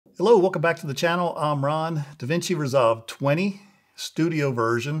Hello, welcome back to the channel. I'm Ron. Davinci Resolve 20 Studio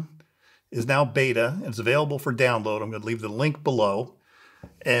version is now beta and it's available for download. I'm going to leave the link below.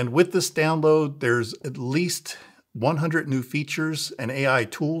 And with this download, there's at least 100 new features and AI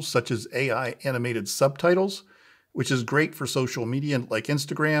tools such as AI Animated Subtitles, which is great for social media like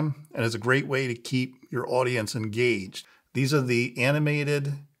Instagram and is a great way to keep your audience engaged. These are the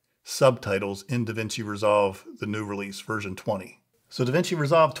animated subtitles in Davinci Resolve, the new release, version 20. So Davinci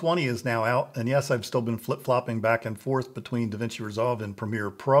Resolve 20 is now out, and yes, I've still been flip-flopping back and forth between Davinci Resolve and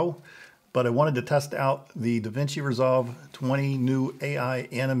Premiere Pro, but I wanted to test out the Davinci Resolve 20 new AI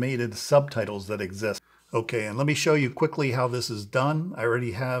animated subtitles that exist. Okay, and let me show you quickly how this is done. I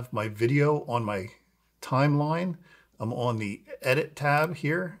already have my video on my timeline. I'm on the Edit tab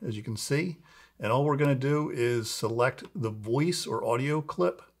here, as you can see, and all we're going to do is select the voice or audio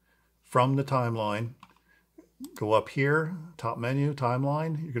clip from the timeline. Go up here, top menu,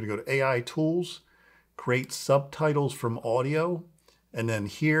 timeline. You're going to go to AI Tools, create subtitles from audio, and then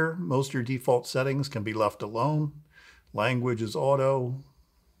here, most of your default settings can be left alone. Language is auto.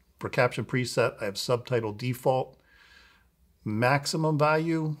 For caption preset, I have subtitle default. Maximum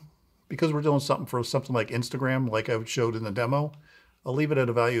value, because we're doing something for something like Instagram, like I showed in the demo, I'll leave it at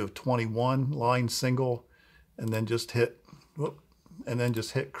a value of 21, line single, and then just hit,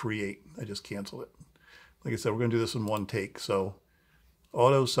 create. I just canceled it. Like I said, we're going to do this in one take. So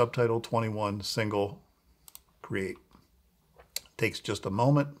auto subtitle 21 single create. Takes just a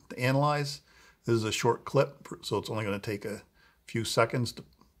moment to analyze. This is a short clip, so it's only going to take a few seconds to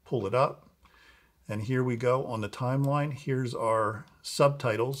pull it up. And here we go on the timeline. Here's our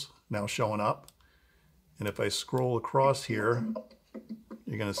subtitles now showing up. And if I scroll across here,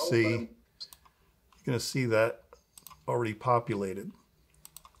 you're going to see that already populated.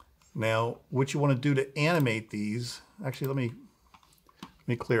 Now, what you want to do to animate these, actually let me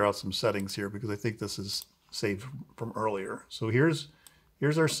clear out some settings here because I think this is saved from earlier. So here's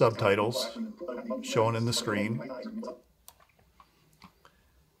our subtitles showing in the screen. Let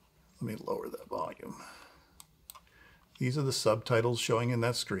me lower that volume. These are the subtitles showing in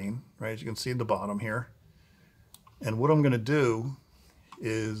that screen, right? As you can see at the bottom here. And what I'm going to do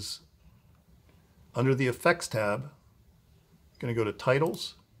is under the Effects tab, I'm going to go to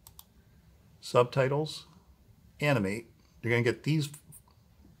Titles, Subtitles, Animate. You're going to get these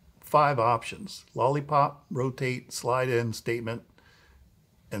 5 options: lollipop, rotate, slide in, statement,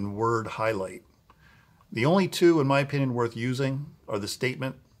 and word highlight. The only 2, in my opinion, worth using are the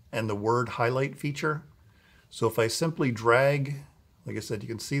statement and the word highlight feature. So if I simply drag, like I said, you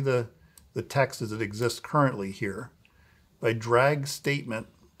can see the text as it exists currently here. If I drag statement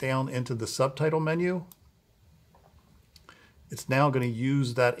down into the subtitle menu, it's now going to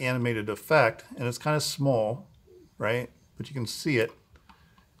use that animated effect, and it's kind of small, right? But you can see it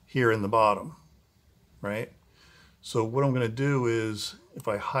here in the bottom, right? So what I'm going to do is, if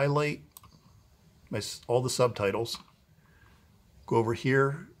I highlight all the subtitles, go over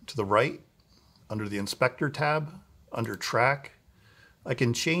here to the right, under the Inspector tab, under Track, I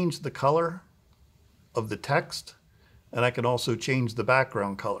can change the color of the text, and I can also change the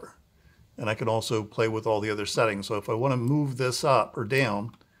background color. And I can also play with all the other settings. So if I want to move this up or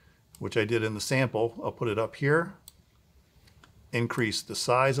down, which I did in the sample, I'll put it up here, increase the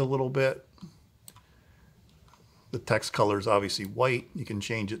size a little bit. The text color is obviously white. You can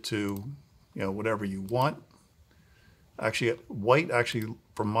change it to, whatever you want. Actually, white actually,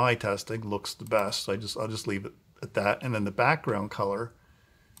 from my testing, looks the best. So I'll just leave it at that. And then the background color,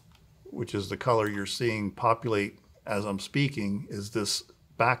 which is the color you're seeing populate as I'm speaking, is this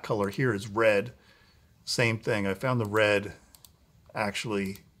back color here is red. Same thing. I found the red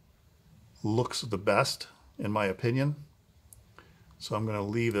actually looks the best in my opinion. So I'm going to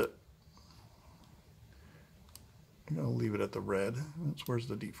leave it. I'm going to leave it at the red. Where's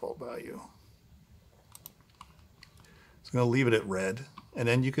the default value? So I'm going to leave it at red. And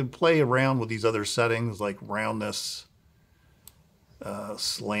then you can play around with these other settings like roundness,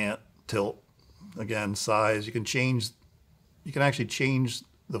 slant, tilt, again, size. You can actually change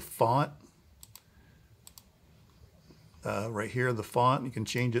the font right here, the font. You can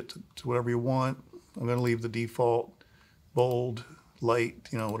change it to whatever you want. I'm going to leave the default bold, light,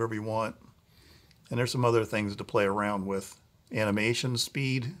 whatever you want. And there's some other things to play around with. Animation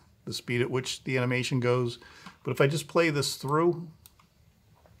speed, the speed at which the animation goes. But if I just play this through,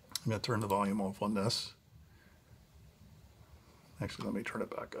 I'm going to turn the volume off on this. Actually, let me turn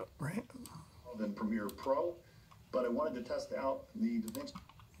it back up, right? Then Premiere Pro, but I wanted to test out the Davinci.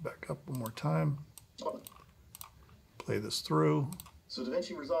 Back up one more time. Play this through. So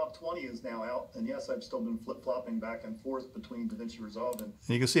Davinci Resolve 20 is now out, and yes, I've still been flip-flopping back and forth between Davinci Resolve and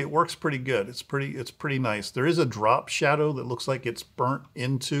you can see it works pretty good. It's pretty nice. There is a drop shadow that looks like it's burnt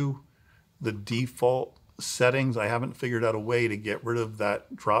into the default settings. I haven't figured out a way to get rid of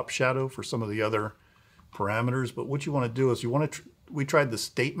that drop shadow for some of the other parameters, but what you want to do is we tried the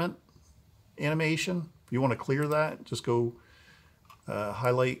statement animation. If you want to clear that, just go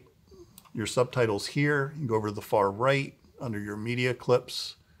highlight your subtitles here. You go over to the far right under your media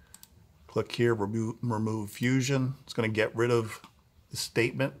clips, click here, remove fusion. It's going to get rid of the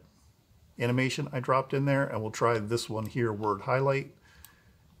statement animation I dropped in there, and we'll try this one here, word highlight,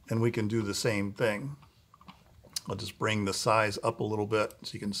 and we can do the same thing. I'll just bring the size up a little bit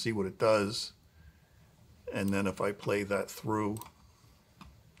so you can see what it does. And then if I play that through.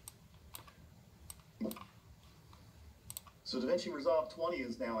 So Davinci Resolve 20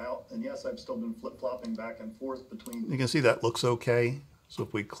 is now out, and yes, I've still been flip-flopping back and forth between. You can see that looks okay. So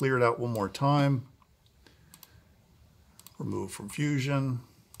if we clear it out one more time, remove from Fusion,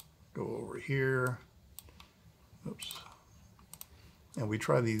 go over here, oops, and we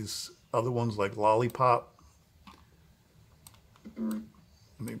try these other ones like Lollipop. Let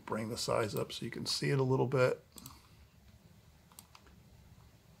me bring the size up so you can see it a little bit.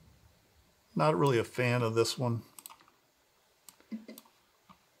 Not really a fan of this one.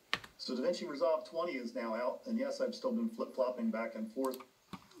 So Davinci Resolve 20 is now out, and yes, I've still been flip-flopping back and forth.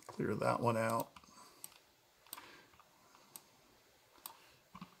 Clear that one out.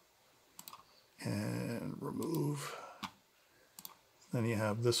 And remove. Then you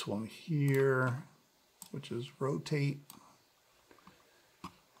have this one here, which is rotate.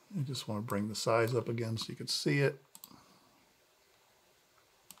 I just want to bring the size up again so you can see it.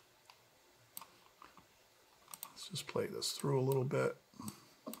 Let's just play this through a little bit.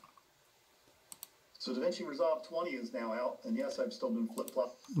 So Davinci Resolve 20 is now out, and yes, I've still been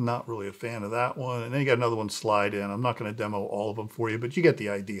flip-flopping. Not really a fan of that one. And then you got another one slide in. I'm not going to demo all of them for you, but you get the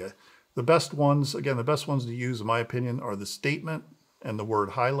idea. The best ones, again, the best ones to use, in my opinion, are the statement and the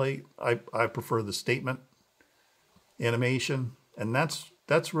word highlight. I prefer the statement animation, and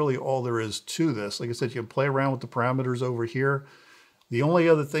that's really all there is to this. Like I said, you can play around with the parameters over here. The only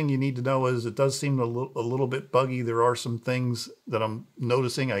other thing you need to know is it does seem a little bit buggy. There are some things that I'm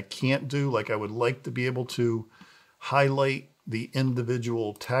noticing I can't do. Like I would like to be able to highlight the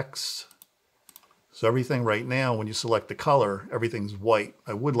individual text. So everything right now, when you select the color, everything's white.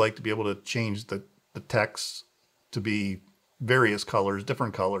 I would like to be able to change the text to be various colors,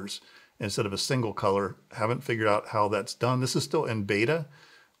 different colors, instead of a single color. Haven't figured out how that's done. This is still in beta,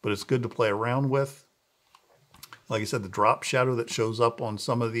 but it's good to play around with. Like I said, the drop shadow that shows up on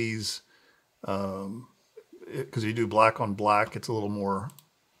some of these, because you do black on black, it's a little more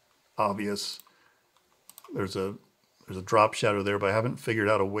obvious. There's a drop shadow there, but I haven't figured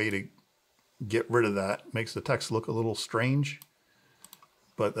out a way to get rid of that. It makes the text look a little strange,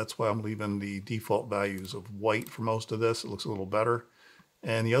 but that's why I'm leaving the default values of white for most of this. It looks a little better.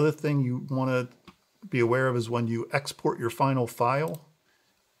 And the other thing you want to be aware of is when you export your final file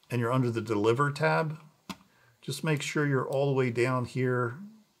and you're under the Deliver tab, just make sure you're all the way down here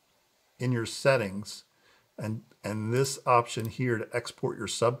in your settings, and this option here to export your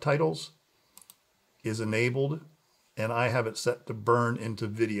subtitles is enabled, and I have it set to burn into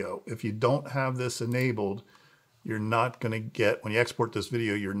video. If you don't have this enabled, you're not going to get, when you export this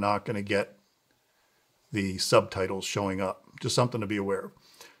video, you're not going to get the subtitles showing up. Just something to be aware of.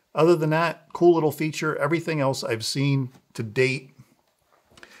 Other than that, cool little feature. Everything else I've seen to date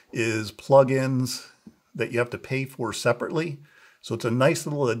is plugins that you have to pay for separately. So it's a nice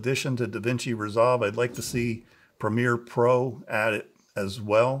little addition to Davinci Resolve. I'd like to see Premiere Pro add it as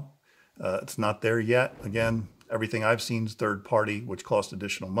well. It's not there yet. Again, everything I've seen is third party, which costs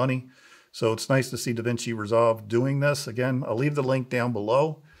additional money. So it's nice to see Davinci Resolve doing this. Again, I'll leave the link down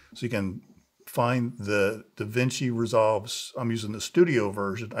below so you can find the Davinci Resolve. I'm using the studio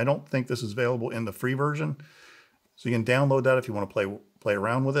version. I don't think this is available in the free version. So you can download that if you want to play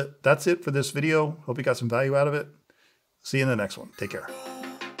around with it. That's it for this video. Hope you got some value out of it. See you in the next one. Take care.